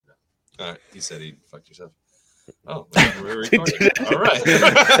All right. He said he'd fuck yourself. Oh, we're recording. All right.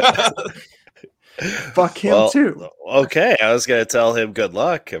 Fuck him too. Okay, I was gonna tell him good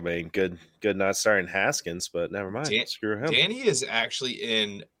luck. I mean, good not starting Haskins, but never mind. Screw him. Danny is actually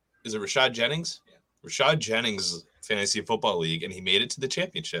in. Is it Rashad Jennings? Yeah. Rashad Jennings Fantasy Football League, and he made it to the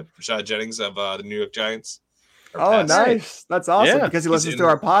championship. Rashad Jennings of the New York Giants. Oh, nice! That's awesome because he listens to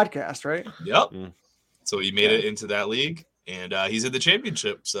our podcast, right? Yep. So he made it into that league, and he's in the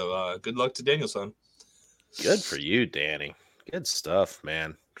championship. So good luck to Danielson. Good for you, Danny. Good stuff,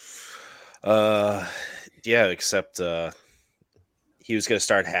 man. Yeah, except he was going to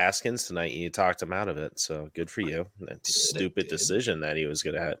start Haskins tonight, and you talked him out of it. So good for you. That stupid decision that he was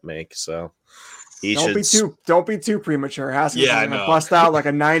going to make. So he don't be too premature. Haskins is going to bust out like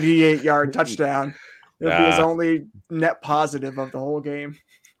a 98-yard touchdown. It'll be his only net positive of the whole game.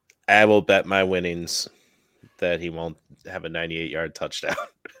 I will bet my winnings that he won't have a 98-yard touchdown.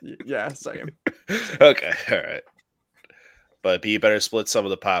 Yeah, same. Okay, all right. But you better split some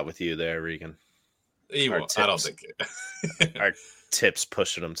of the pot with you there, Regan. I don't think it. Our tips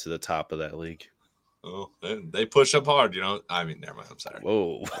pushing them to the top of that league. Oh, they push up hard, you know. I mean, never mind. I'm sorry.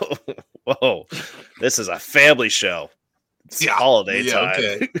 Whoa. This is a family show. It's holiday time.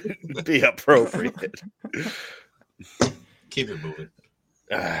 Okay. Be appropriate. Keep it moving.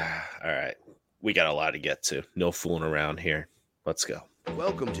 All right. We got a lot to get to. No fooling around here. Let's go.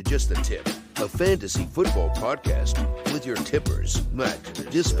 Welcome to Just the Tip, a fantasy football podcast with your tippers, Matt,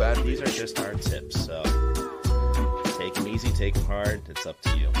 Dispatch. These are just our tips, so take them easy, take them hard. It's up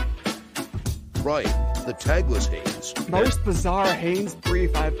to you. Ryan, the tagless Haynes. Most bizarre Haynes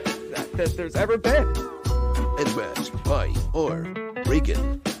brief that there's ever been. And Matt,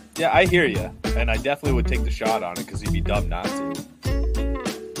 Regan. Yeah, I hear you, and I definitely would take the shot on it because you'd be dumb not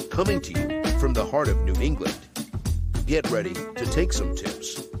to. Coming to you from the heart of New England. Get ready to take some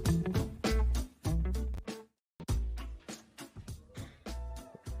tips.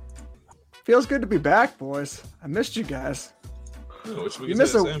 Feels good to be back, boys. I missed you guys. You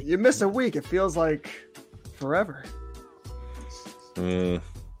miss a week. It feels like forever.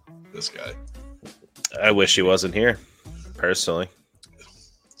 This guy. I wish he wasn't here, personally.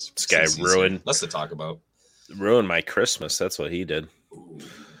 This guy ruined. Less to talk about. Ruined my Christmas. That's what he did.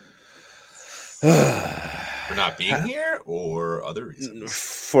 For not being here or other reasons?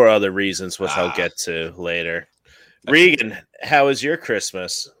 For other reasons, which I'll get to later. Regan, how was your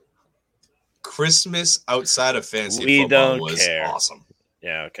Christmas? Christmas outside of fantasy football was awesome.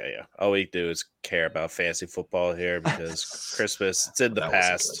 Yeah, okay, yeah. All we do is care about fantasy football here because Christmas, it's in the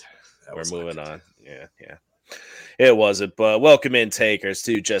past. We're moving on. Yeah. It wasn't, but welcome in, takers,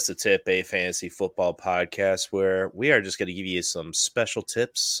 to Just a Tip, a fantasy football podcast where we are just going to give you some special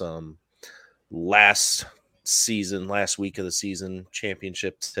tips, some last week of the season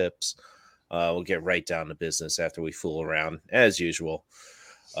championship tips. We'll get right down to business after we fool around as usual.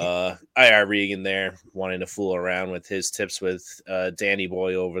 IR Regan there wanting to fool around with his tips with Danny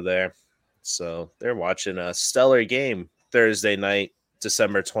Boy over there. So they're watching a stellar game Thursday night,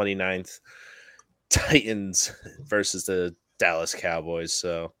 December 29th. Titans versus the Dallas Cowboys.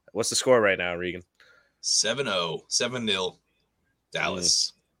 So what's the score right now, Regan? 7-0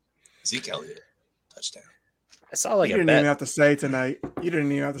 Dallas. Zeke Elliott touchdown. I saw like you didn't even have to say tonight. You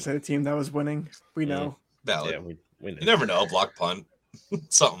didn't even have to say the team that was winning. We know. Valid. Yeah, we know. You never know. Block punt.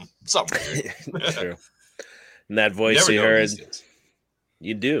 something weird. True. And that voice you heard,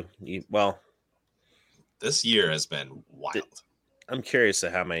 you do. This year has been wild. I'm curious to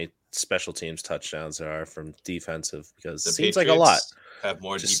how many special teams touchdowns there are from defensive because it seems like a lot. Have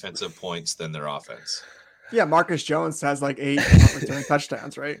more defensive points than their offense. Yeah, Marcus Jones has like 8 punt return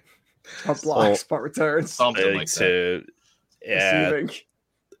touchdowns, right? Blocks, punt returns. Something like that. Yeah. Receiving.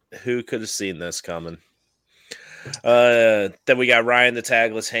 Who could have seen this coming? Then we got Ryan the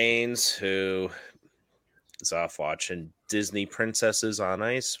Tagless Haynes, who is off watching Disney Princesses on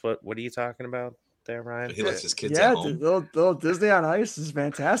Ice. What are you talking about there, Ryan? He lets his kids at home. Little Disney on Ice is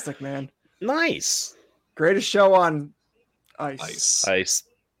fantastic, man. Nice. Greatest show on ice.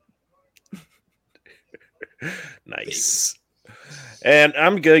 Nice. And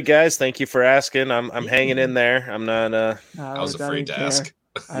I'm good, guys. Thank you for asking. I'm hanging in there. I'm not I was afraid to ask.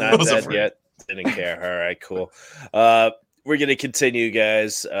 Not dead yet. Didn't care. All right, cool. We're going to continue,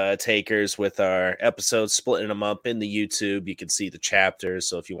 guys, takers, with our episodes, splitting them up in the YouTube. You can see the chapters.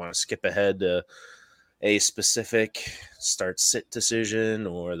 So if you want to skip ahead to a specific start-sit decision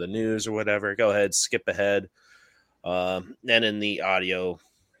or the news or whatever, go ahead, skip ahead. And in the audio,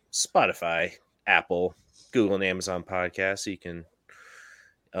 Spotify, Apple, Google, and Amazon podcasts, you can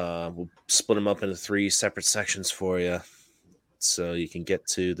we'll split them up into 3 separate sections for you. so you can get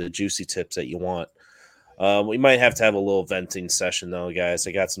to the juicy tips that you want. We might have to have a little venting session, though, guys.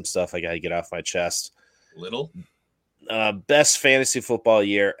 I got some stuff I got to get off my chest. Little? Best fantasy football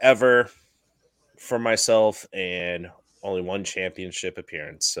year ever for myself, and only one championship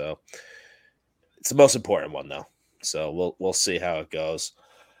appearance. So it's the most important one, though. So we'll see how it goes.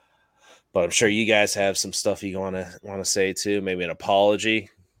 But I'm sure you guys have some stuff you want to say too. Maybe an apology,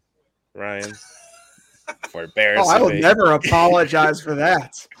 Ryan, for embarrassing I will me. never apologize for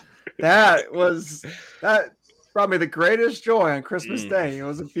that. That brought me the greatest joy on Christmas Day. It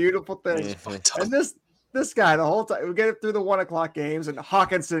was a beautiful thing. And this guy, the whole time, we get it through the 1 o'clock games, and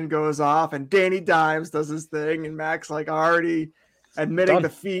Hawkinson goes off, and Danny Dimes does his thing, and Max already admitting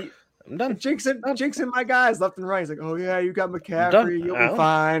defeat. I'm done. Jinxing my guys left and right. He's like, oh yeah, you got McCaffrey, you'll be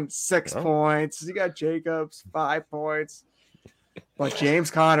fine. 6 points. You got Jacobs, 5 points. But James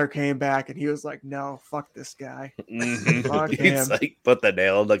Conner came back and he was like, no, fuck this guy. Fuck him. He's like, put the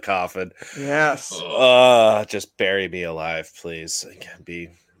nail in the coffin. Yes. Just bury me alive, please. It can be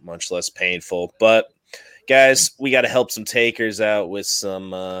much less painful. But guys, we got to help some takers out with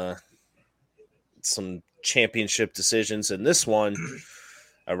some championship decisions. And this one,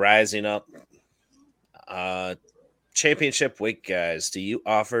 rising up championship week, guys. Do you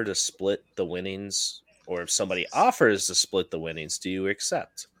offer to split the winnings? Or if somebody offers to split the winnings, do you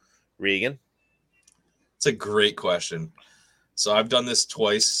accept? Regan? It's a great question. So I've done this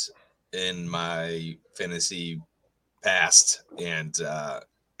twice in my fantasy past, and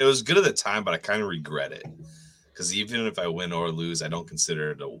it was good at the time, but I kind of regret it. Because even if I win or lose, I don't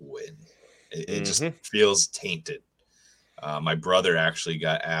consider it a win. It just feels tainted. My brother actually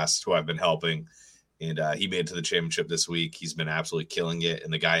got asked, who I've been helping, and he made it to the championship this week. He's been absolutely killing it.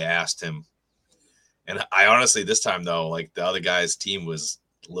 And the guy asked him, and I honestly, this time though, like the other guy's team was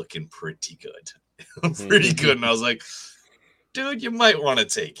looking pretty good, pretty good. And I was like, dude, you might want to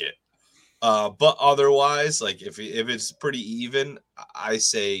take it. But otherwise, like if it's pretty even, I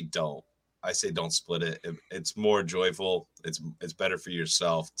say don't. I say don't split it. It's more joyful. It's better for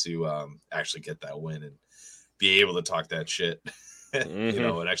yourself to actually get that win and be able to talk that shit, you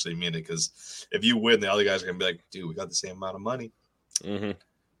know, and actually mean it. Because if you win, the other guys are gonna be like, dude, we got the same amount of money.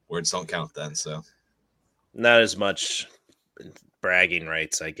 Words don't count then. So not as much bragging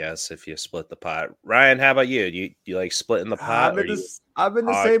rights, I guess, if you split the pot. Ryan, how about you? You like splitting the pot? I'm in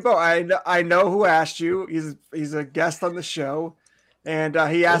the same boat. I know who asked you. He's a guest on the show, and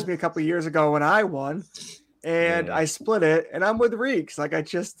he asked me a couple years ago when I won, and I split it. And I'm with Reeks. Like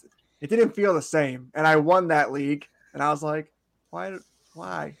it didn't feel the same, and I won that league, and I was like, why did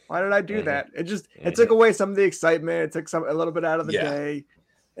I do that? It took away some of the excitement. It took a little bit out of the day,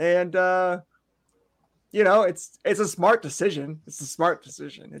 and you know, it's a smart decision. It's a smart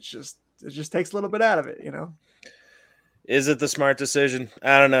decision. It just takes a little bit out of it, you know. Is it the smart decision?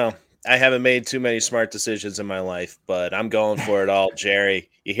 I don't know. I haven't made too many smart decisions in my life, but I'm going for it all, Jerry.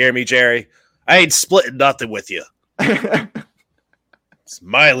 You hear me, Jerry? I ain't splitting nothing with you. It's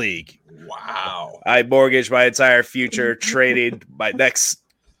my league. Wow. I mortgaged my entire future, trading my next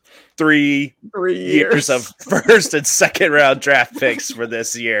 3 years of first and second round draft picks for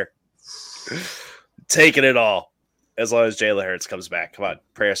this year. Taking it all, as long as Jalen Hurts comes back. Come on,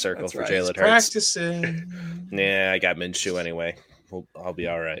 prayer circle for Jalen Hurts. Practicing. Yeah, I got Minshew anyway. I'll be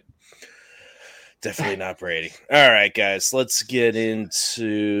all right. Definitely not Brady. All right, guys, let's get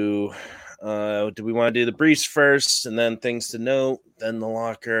into. Do we want to do the briefs first, and then things to note, then the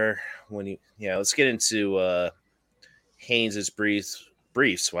locker? Let's get into Haynes's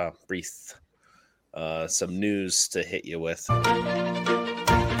briefs. Wow, brief. Some news to hit you with.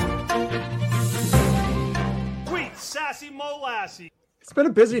 Sassy Molassie. It's been a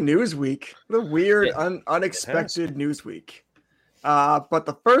busy news week. What a weird, unexpected news week. But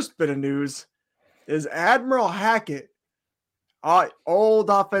the first bit of news is Admiral Hackett, old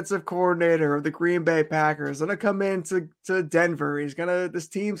offensive coordinator of the Green Bay Packers, gonna come into Denver. This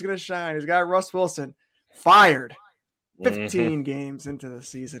team's gonna shine. He's got Russ Wilson fired 15 games into the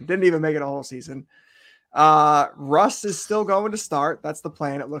season. Didn't even make it a whole season. Russ is still going to start. That's the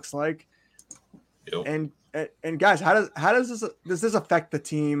plan, it looks like. Yep. And guys, how does this affect the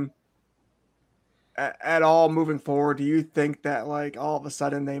team at all moving forward? Do you think that like all of a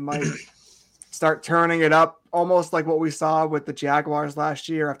sudden they might start turning it up, almost like what we saw with the Jaguars last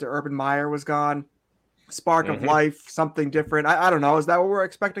year after Urban Meyer was gone? Spark of life, something different. I don't know. Is that what we're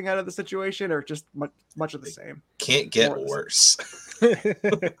expecting out of the situation, or just much of the same? Can't get worse.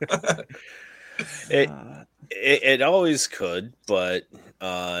 It always could, but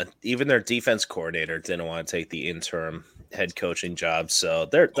even their defense coordinator didn't want to take the interim head coaching job, so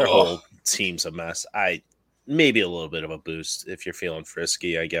their whole team's a mess. I maybe a little bit of a boost if you're feeling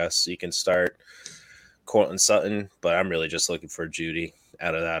frisky. I guess you can start Cortland Sutton, but I'm really just looking for Judy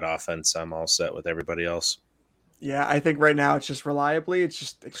out of that offense. I'm all set with everybody else. Yeah, I think right now it's just reliably,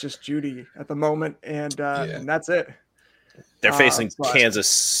 it's just Judy at the moment, and that's it. They're facing Kansas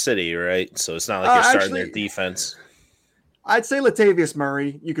City, right? So it's not like you're starting their defense. I'd say Latavius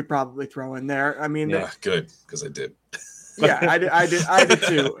Murray, you could probably throw in there. I mean, yeah, good, because I did. Yeah, I did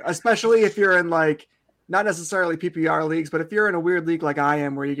too. Especially if you're in like not necessarily PPR leagues, but if you're in a weird league like I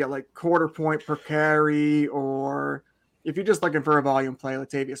am, where you get like quarter point per carry, or if you're just looking for a volume play,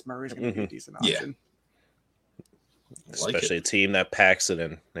 Latavius Murray is going to be a decent option. Especially a team that packs it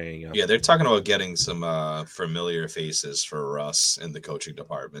in. There you go. Yeah, they're talking about getting some familiar faces for Russ in the coaching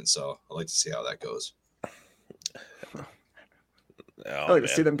department, so I'd like to see how that goes. I'd like to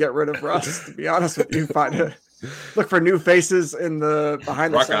see them get rid of Russ, to be honest with you. Look for new faces in the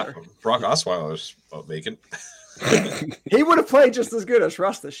behind the center. Brock Osweiler's vacant. He would have played just as good as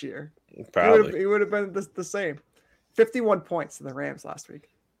Russ this year. Probably. He would have been the same. 51 points to the Rams last week.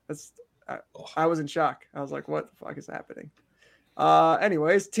 I was in shock. I was like, what the fuck is happening?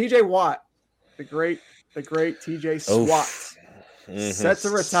 Anyways, TJ Watt, the great TJ Swat, set to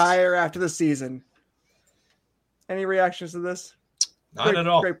retire after the season. Any reactions to this? Not at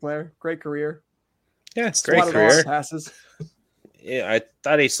all. Great player, great career. Yeah, it's great career. Passes. Yeah, I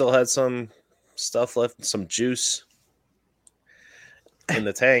thought he still had some stuff left, some juice in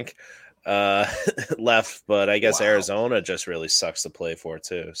the tank left, but I guess Arizona just really sucks to play for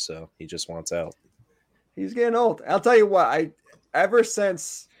too, so he just wants out. He's getting old. I'll tell you what, ever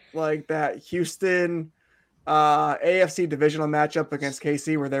since like that Houston AFC divisional matchup against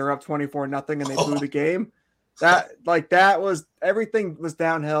KC where they were up 24-0 and they blew the game, that was everything was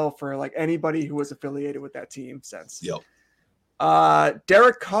downhill for like anybody who was affiliated with that team since. Yep.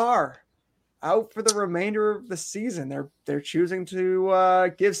 Derek Carr out for the remainder of the season. They're choosing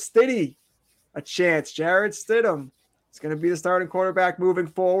to give Stiddy a chance. Jarrett Stidham is going to be the starting quarterback moving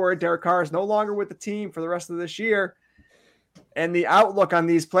forward. Derek Carr is no longer with the team for the rest of this year. And the outlook on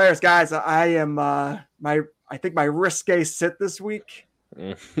these players, guys, I think my risque sit this week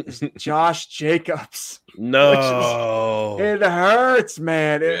is Josh Jacobs. No. It hurts,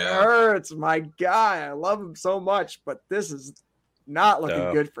 man. It hurts. My guy. I love him so much, but this is not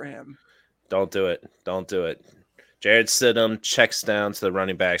looking good for him. Don't do it. Don't do it. Jared Stidham checks down to the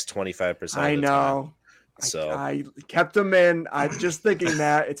running backs 25%. I know. So I kept him in. I'm just thinking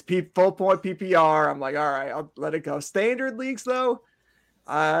that it's full point PPR. I'm like, all right, I'll let it go. Standard leagues, though,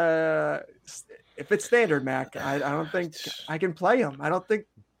 if it's standard, Mac, I don't think I can play him. I don't think.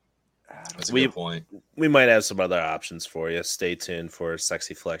 That's a good point. We might have some other options for you. Stay tuned for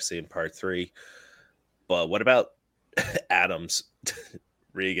Sexy Flexi in part 3. But what about Adams?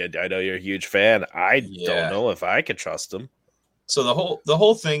 Regan, I know you're a huge fan. I don't know if I could trust him. So the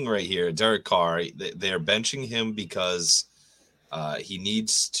whole thing right here, Derek Carr, they're benching him because he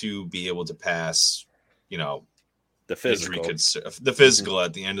needs to be able to pass, the physical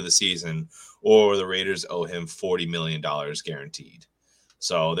at the end of the season, or the Raiders owe him $40 million guaranteed.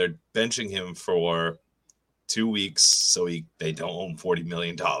 So they're benching him for 2 weeks, so they don't owe him $40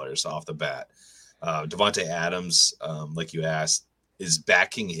 million off the bat. Devontae Adams, like you asked, is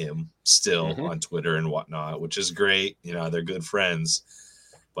backing him still on Twitter and whatnot, which is great. They're good friends,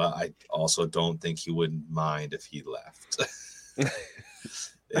 but I also don't think he wouldn't mind if he left.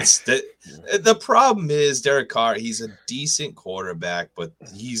 The problem is Derek Carr, he's a decent quarterback, but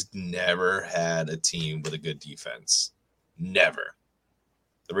he's never had a team with a good defense. Never.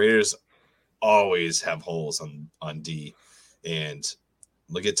 The Raiders always have holes on D, and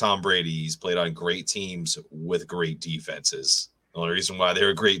look at Tom Brady. He's played on great teams with great defenses. The only reason why they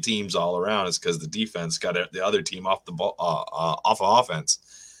were great teams all around is because the defense got the other team off the ball, off of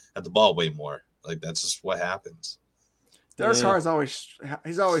offense, at the ball way more. Like, that's just what happens. Derek Carr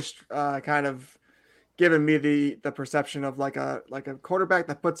is always kind of given me the perception of like a quarterback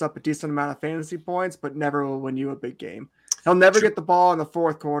that puts up a decent amount of fantasy points, but never will win you a big game. He'll never get the ball in the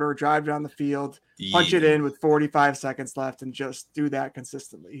fourth quarter, drive down the field, punch it in with 45 seconds left, and just do that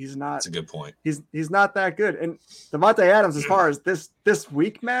consistently. He's not. That's a good point. He's not that good. And Devontae Adams, as far as this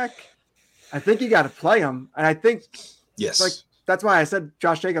week, Mac, I think you got to play him. And I think that's why I said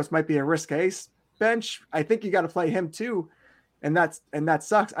Josh Jacobs might be a risk case bench. I think you got to play him too, and that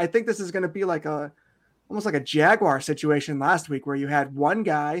sucks. I think this is going to be like almost like a Jaguar situation last week, where you had one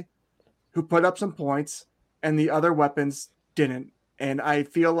guy who put up some points and the other weapons didn't. And I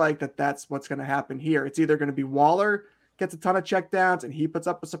feel like that's what's going to happen here. It's either going to be Waller gets a ton of checkdowns and he puts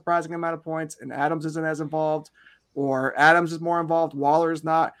up a surprising amount of points and Adams isn't as involved, or Adams is more involved, Waller's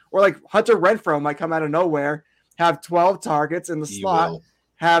not, or like Hunter Renfrow might come out of nowhere, have 12 targets in the slot,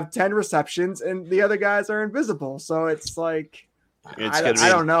 have 10 receptions, and the other guys are invisible. So it's like, I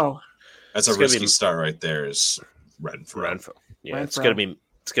don't know. That's a risky start right there. Is Renfrow? Yeah, Renfrow.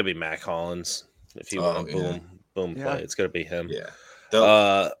 It's gonna be Mac Hollins if you want to boom play. It's gonna be him. Yeah.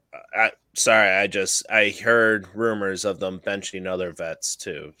 I heard rumors of them benching other vets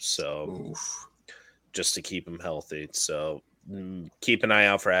too. So just to keep them healthy. So keep an eye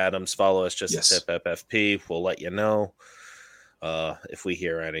out for Adams. Follow us just a tip FFP. We'll let you know if we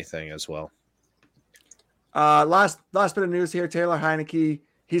hear anything as well. Last bit of news here. Taylor Heineke.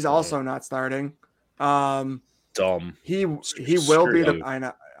 He's also not starting. Dumb. He will be the. I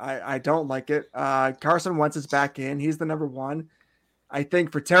know. I don't like it. Carson Wentz is back in. He's the number one. I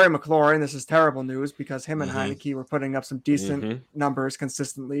think for Terry McLaurin, this is terrible news because him and Heineke were putting up some decent numbers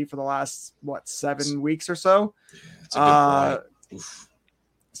consistently for the last 7 weeks or so. Yeah,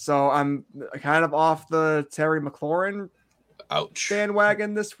 so I'm kind of off the Terry McLaurin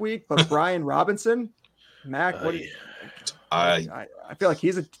bandwagon this week. But Brian Robinson, Mac, what do you? I feel like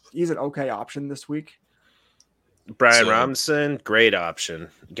he's an okay option this week. Brian Robinson, great option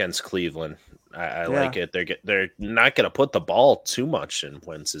against Cleveland. I like it. They're not going to put the ball too much in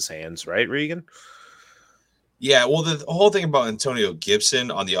Wentz's hands, right, Regan? Yeah, well, the whole thing about Antonio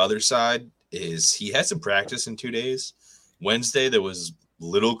Gibson on the other side is he had some practice in 2 days. Wednesday, there was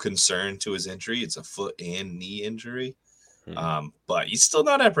little concern to his injury. It's a foot and knee injury. But he's still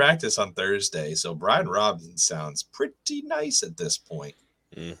not at practice on Thursday. So Brian Robinson sounds pretty nice at this point,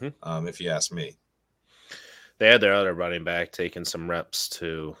 if you ask me. They had their other running back taking some reps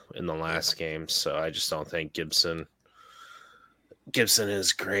too in the last game, so I just don't think Gibson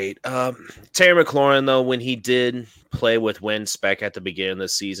is great. Terry McLaurin, though, when he did play with Wentz back at the beginning of the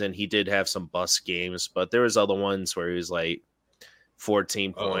season, he did have some bust games, but there was other ones where he was like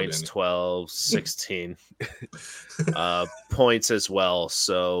 14 points, 12, 16 points as well.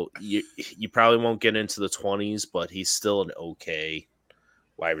 So you probably won't get into the 20s, but he's still an okay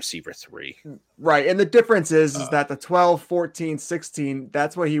wide receiver 3. Right. And the difference is that the 12, 14, 16,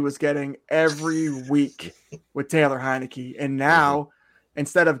 that's what he was getting every week with Taylor Heineke. And now,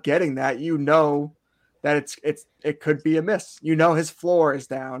 instead of getting that, that it could be a miss. His floor is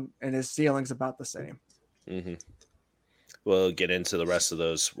down and his ceiling's about the same. We'll get into the rest of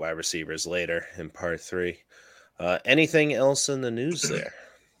those wide receivers later in part 3. Anything else in the news there?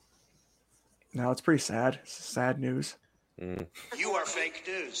 No, it's pretty sad. It's sad news. You are fake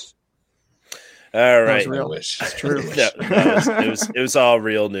news. All right. It's true. It was all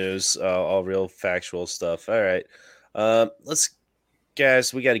real news, all real factual stuff. All right.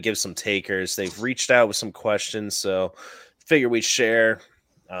 Guys, we got to give some takers. They've reached out with some questions, so figure we share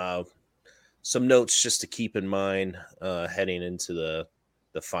some notes just to keep in mind heading into the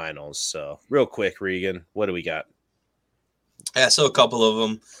finals. So real quick, Regan, what do we got? Yeah, so a couple of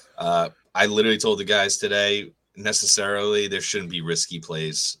them. I literally told the guys today, necessarily there shouldn't be risky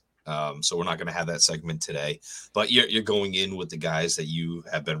plays. So we're not going to have that segment today, but you're going in with the guys that you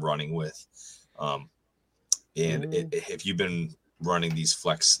have been running with. If you've been running these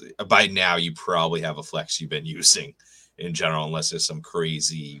flex by now, you probably have a flex you've been using in general, unless there's some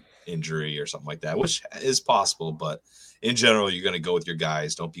crazy injury or something like that, which is possible. But in general, you're going to go with your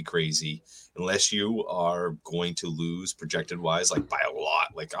guys. Don't be crazy unless you are going to lose projected wise, like by a lot.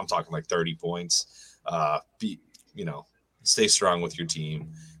 Like I'm talking like 30 points. Stay strong with your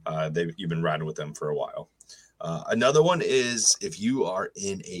team. You've been riding with them for a while. Another one is if you are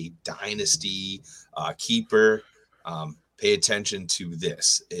in a dynasty keeper, pay attention to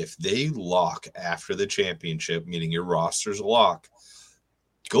this. If they lock after the championship, meaning your roster's a lock,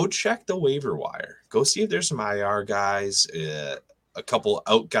 go check the waiver wire. Go see if there's some IR guys, a couple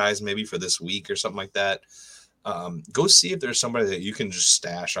out guys maybe for this week or something like that. Go see if there's somebody that you can just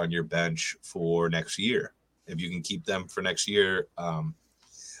stash on your bench for next year. If you can keep them for next year.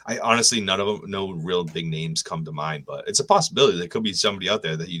 I honestly, no real big names come to mind, but it's a possibility. There could be somebody out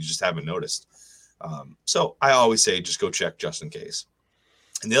there that you just haven't noticed. So I always say just go check just in case.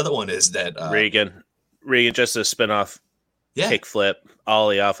 And the other one is that Regan, just a spin-off kick flip,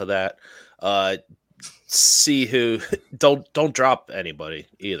 ollie off of that. See who don't drop anybody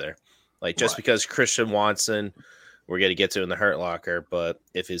either. Like just because Christian Watson, we're going to get to in the hurt locker, but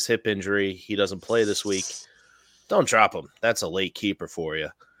if his hip injury, he doesn't play this week, don't drop him. That's a late keeper for you.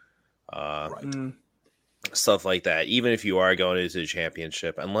 Stuff like that. Even if you are going into the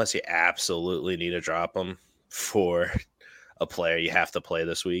championship, unless you absolutely need to drop them for a player you have to play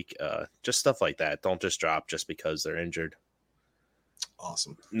this week, just stuff like that. Don't just drop just because they're injured.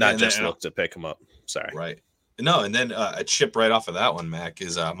 Awesome. Not just look to pick them up. Sorry. Right. No, and then a chip right off of that one, Mac,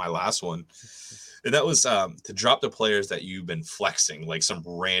 is my last one. And that was to drop the players that you've been flexing, like some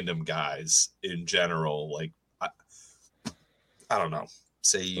random guys in general. Like, I don't know.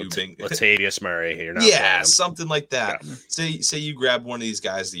 Say you've been Latavius Murray here. Yeah, something like that. Yeah. Say you grab one of these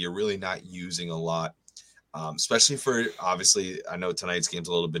guys that you're really not using a lot, especially for, obviously, I know tonight's game's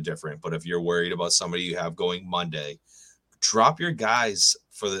a little bit different, but if you're worried about somebody you have going Monday, drop your guys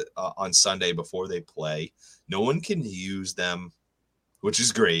for the on Sunday before they play. No one can use them, which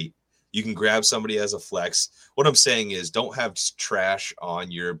is great. You can grab somebody as a flex. What I'm saying is don't have trash on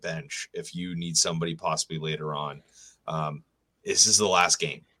your bench if you need somebody possibly later on. This is the last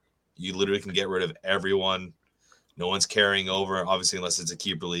game. You literally can get rid of everyone. No one's carrying over, obviously, unless it's a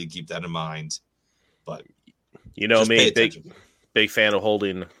keeper league. Keep that in mind. But you know me, big fan of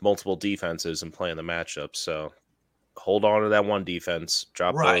holding multiple defenses and playing the matchup. So hold on to that one defense.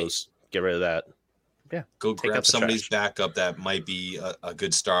 Drop those. Get rid of that. Yeah, go grab somebody's backup that might be a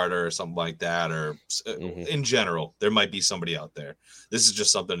good starter or something like that, or in general, there might be somebody out there. This is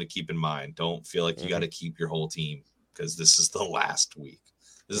just something to keep in mind. Don't feel like you got to keep your whole team because this is the last week.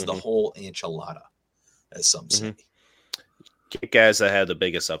 This is the whole enchilada, as some say. Get guys that have the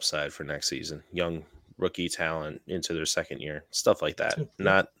biggest upside for next season, young rookie talent into their second year, stuff like that.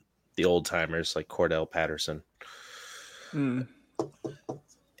 Not the old timers like Cordell Patterson.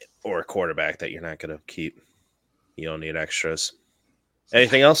 Or a quarterback that you're not going to keep. You don't need extras.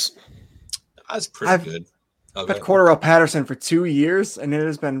 Anything else? That's pretty good. I've had Cordell Patterson for 2 years, and it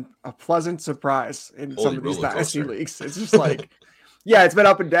has been a pleasant surprise in some of these dynasty leagues. It's just like, yeah, it's been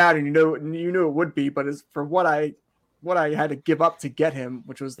up and down, and you knew it would be, but it's for what I had to give up to get him,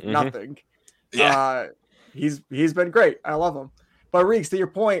 which was nothing. Yeah, he's been great. I love him. But Reeks, to your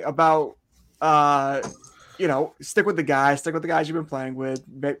point about stick with the guys you've been playing with,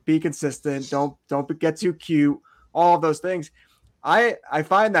 be consistent. Don't get too cute. All of those things. I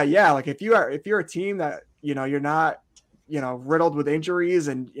find that, like if you're a team that, you're not, riddled with injuries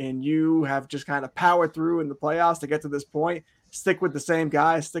and you have just kind of powered through in the playoffs to get to this point, stick with the same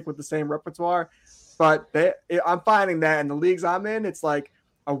guys, stick with the same repertoire. But I'm finding that in the leagues I'm in, it's like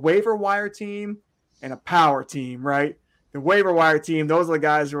a waiver wire team and a power team, right? The waiver wire team, those are the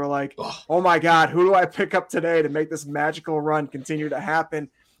guys who are like, oh my God, who do I pick up today to make this magical run continue to happen?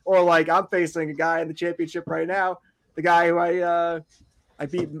 Or like I'm facing a guy in the championship right now, the guy who I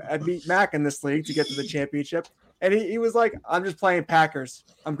beat Mac in this league to get to the championship. And he was like, I'm just playing Packers.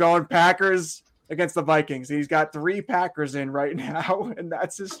 I'm going Packers against the Vikings. He's got 3 Packers in right now, and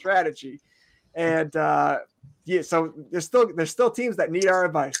that's his strategy. And so there's still teams that need our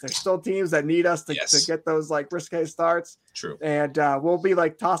advice. There's still teams that need us to get those like risque starts. True. And we'll be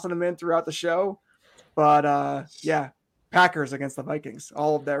like tossing them in throughout the show. But Packers against the Vikings,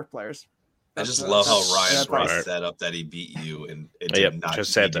 all of their players. I just love how Ryan brought that up that he beat you, and it did not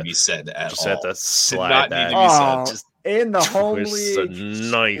need to be said at all. Had to slide that. In the home league,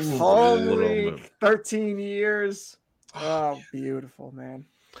 knife. Home league, 13 years. Oh, beautiful, man.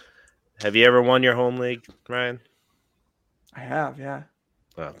 Have you ever won your home league, Ryan? I have, yeah.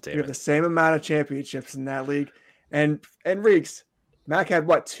 Oh, damn. We have the same amount of championships in that league. And Reeks, Mac had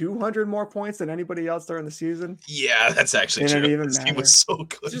 200 more points than anybody else during the season? Yeah, that's actually true. Didn't even matter. He was so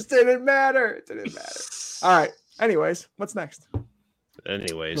good. It just didn't matter. It didn't matter. All right. Anyways, what's next?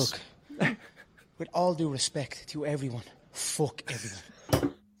 Look, with all due respect to everyone, fuck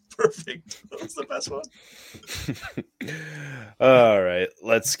everyone. Perfect. That was the best one. All right,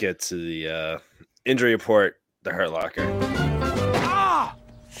 let's get to the injury report, the Hurt Locker.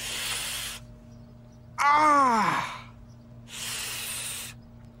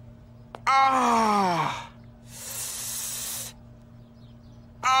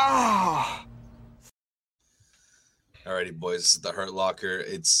 Alrighty, boys, this is the Hurt Locker.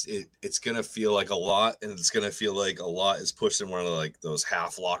 It's gonna feel like a lot, and it's gonna feel like a lot is pushed in one of like those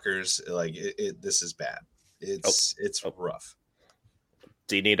half lockers. Like this is bad. It's rough.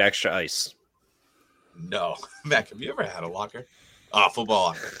 Do you need extra ice? No, Mac. Have you ever had a locker? Football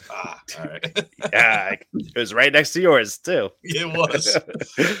locker. All right. Yeah, it was right next to yours too. It was.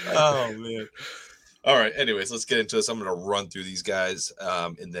 Oh man. All right. Anyways, let's get into this. I'm gonna run through these guys,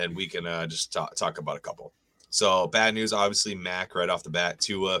 and then we can just talk about a couple. So bad news, obviously, Mac right off the bat,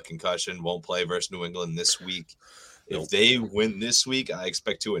 Tua concussion, won't play versus New England this week. If they win this week, I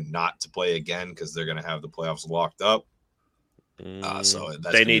expect Tua not to play again because they're going to have the playoffs locked up. So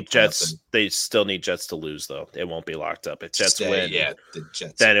they need Jets. They still need Jets to lose, though. It won't be locked up. If Jets win, the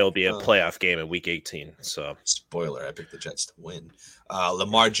Jets. Then it'll be a playoff game in Week 18. So spoiler, I picked the Jets to win.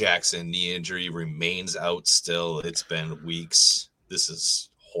 Lamar Jackson, knee injury, remains out still. It's been weeks. This is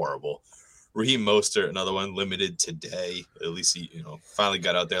horrible. Raheem Mostert, another one, limited today. At least he, finally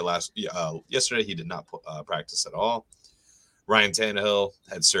got out there yesterday. He did not practice at all. Ryan Tannehill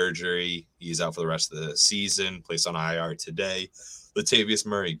had surgery. He's out for the rest of the season, placed on IR today. Latavius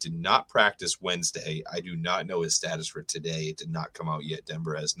Murray did not practice Wednesday. I do not know his status for today. It did not come out yet.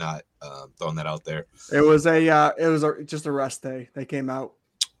 Denver has not thrown that out there. It was just a rest day. They came out.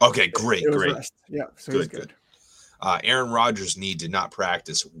 Okay, great. Rest. Yeah, so he's good. Aaron Rodgers' knee did not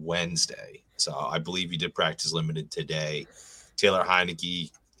practice Wednesday, so I believe he did practice limited today. Taylor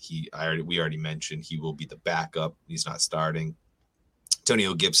Heineke, we already mentioned he will be the backup. He's not starting.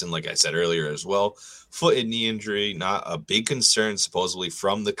 Antonio Gibson, like I said earlier as well, foot and knee injury, not a big concern supposedly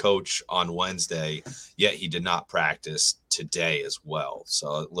from the coach on Wednesday, yet he did not practice today as well. So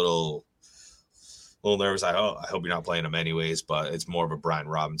a little nervous. I hope you're not playing him anyways, but it's more of a Brian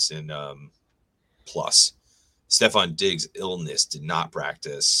Robinson plus. Stephon Diggs' illness did not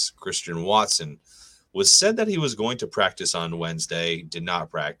practice. Christian Watson was said that he was going to practice on Wednesday, did not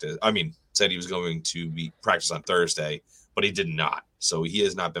practice. Said he was going to practice on Thursday, but he did not. So he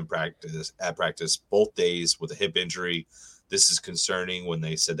has not been at practice both days with a hip injury. This is concerning when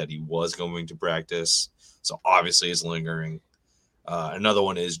they said that he was going to practice. So obviously it's lingering. Another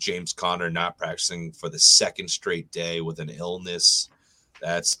one is James Conner not practicing for the second straight day with an illness.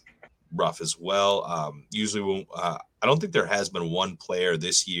 That's rough as well. Usually I don't think there has been one player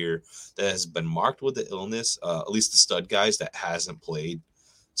this year that has been marked with the illness, at least the stud guys, that hasn't played.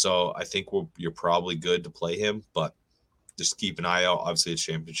 So I think you're probably good to play him, but just keep an eye out. Obviously, it's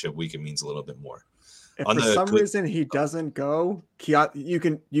championship week. It means a little bit more. If for some reason he doesn't go, you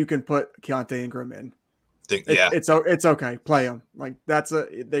can put Keontae Ingram in. It's okay. Play him. Like that's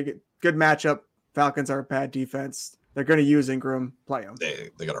they get good matchup. Falcons are a bad defense. They're going to use Ingram. Play him.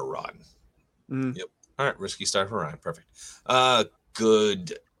 They got to run. Mm. Yep. All right. Risky start for Ryan. Perfect.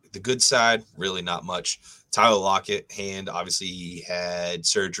 Good. The good side, really not much. Tyler Lockett, hand. Obviously, he had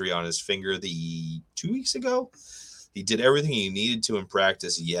surgery on his finger 2 weeks ago. He did everything he needed to in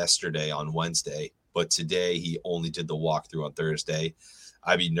practice yesterday on Wednesday, but today he only did the walkthrough on Thursday.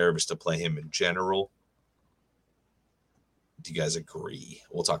 I'd be nervous to play him in general. Do you guys agree?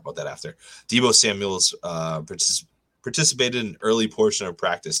 We'll talk about that after. Deebo Samuel's participated in an early portion of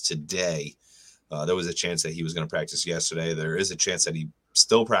practice today. There was a chance that he was going to practice yesterday. There is a chance that he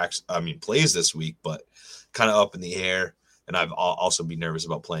still plays this week, but kind of up in the air. And I'd also be nervous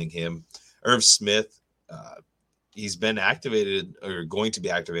about playing him. Irv Smith, he's been activated or going to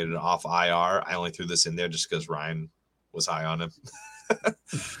be activated off IR. I only threw this in there just because Ryan was high on him.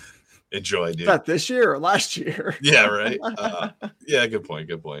 Enjoy, dude. Not this year or last year. Yeah, right. Yeah, good point.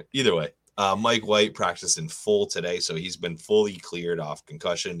 Either way, Mike White practiced in full today, so he's been fully cleared off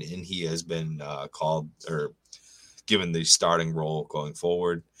concussion, and he has been called or given the starting role going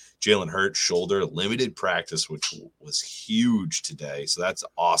forward. Jalen Hurts, shoulder, limited practice, which was huge today. So that's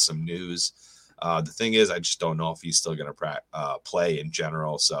awesome news. The thing is, I just don't know if he's still going to play in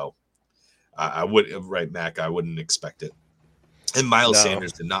general. So I wouldn't expect it. And Miles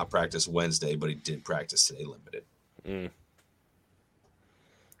Sanders did not practice Wednesday, but he did practice today limited.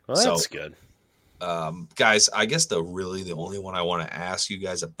 Well, that's good. Guys, I guess the only one I want to ask you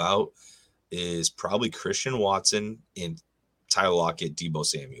guys about is probably Christian Watson and Tyler Lockett, Deebo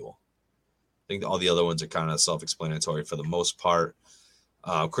Samuel. I think all the other ones are kind of self-explanatory for the most part.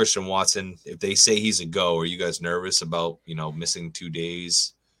 Christian Watson, if they say he's a go, are you guys nervous about, missing 2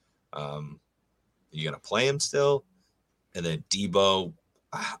 days? Are you going to play him still? And then Deebo,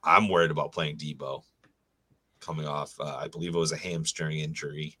 I'm worried about playing Deebo coming off, I believe it was a hamstring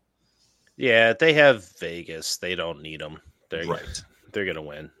injury. Yeah, they have Vegas. They don't need him. They're going to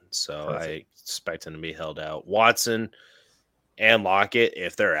win. So perfect. I expect him to be held out. Watson and Lockett,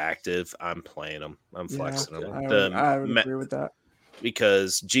 if they're active, I'm playing them. I'm flexing them. I would agree with that.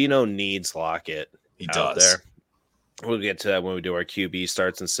 Because Geno needs Lockett. He out does. There. We'll get to that when we do our QB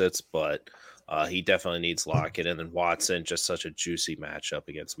starts and sits, but he definitely needs Lockett. And then Watson, just such a juicy matchup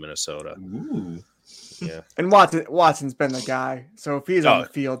against Minnesota. Ooh. Yeah. And Watson's been the guy. So if he's on the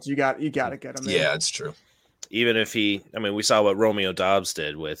field, you got to get him in. Yeah, it's true. Even if we saw what Romeo Doubs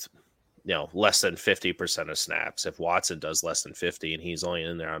did with, less than 50% of snaps. If Watson does less than 50 and he's only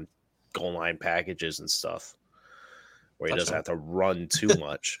in there on goal line packages and stuff where he doesn't have to run too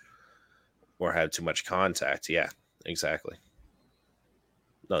much or have too much contact. Yeah, exactly.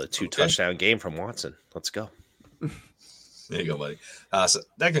 Another 2 touchdown game from Watson. Let's go. There you go, buddy. So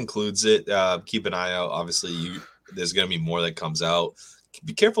that concludes it. Keep an eye out. Obviously, there's going to be more that comes out.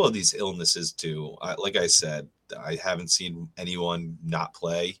 Be careful of these illnesses, too. Like I said, I haven't seen anyone not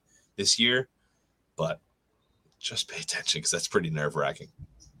play this year, but just pay attention because that's pretty nerve-wracking.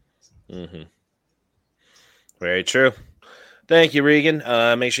 Mm-hmm. Very true. Thank you, Regan.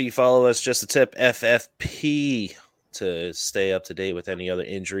 Make sure you follow us, Just a Tip FFP, to stay up to date with any other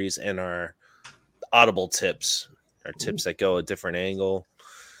injuries and our audible tips, our tips that go a different angle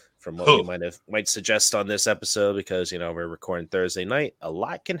from what we might suggest on this episode, because we're recording Thursday night. A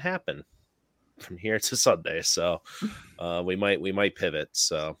lot can happen from here to Sunday, so we might pivot.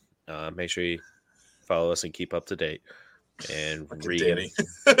 So make sure you follow us and keep up to date. And Regan,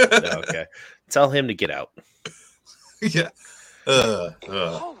 okay, tell him to get out. Yeah.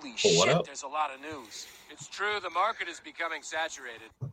 Holy shit! Up? There's a lot of news. It's true. The market is becoming saturated.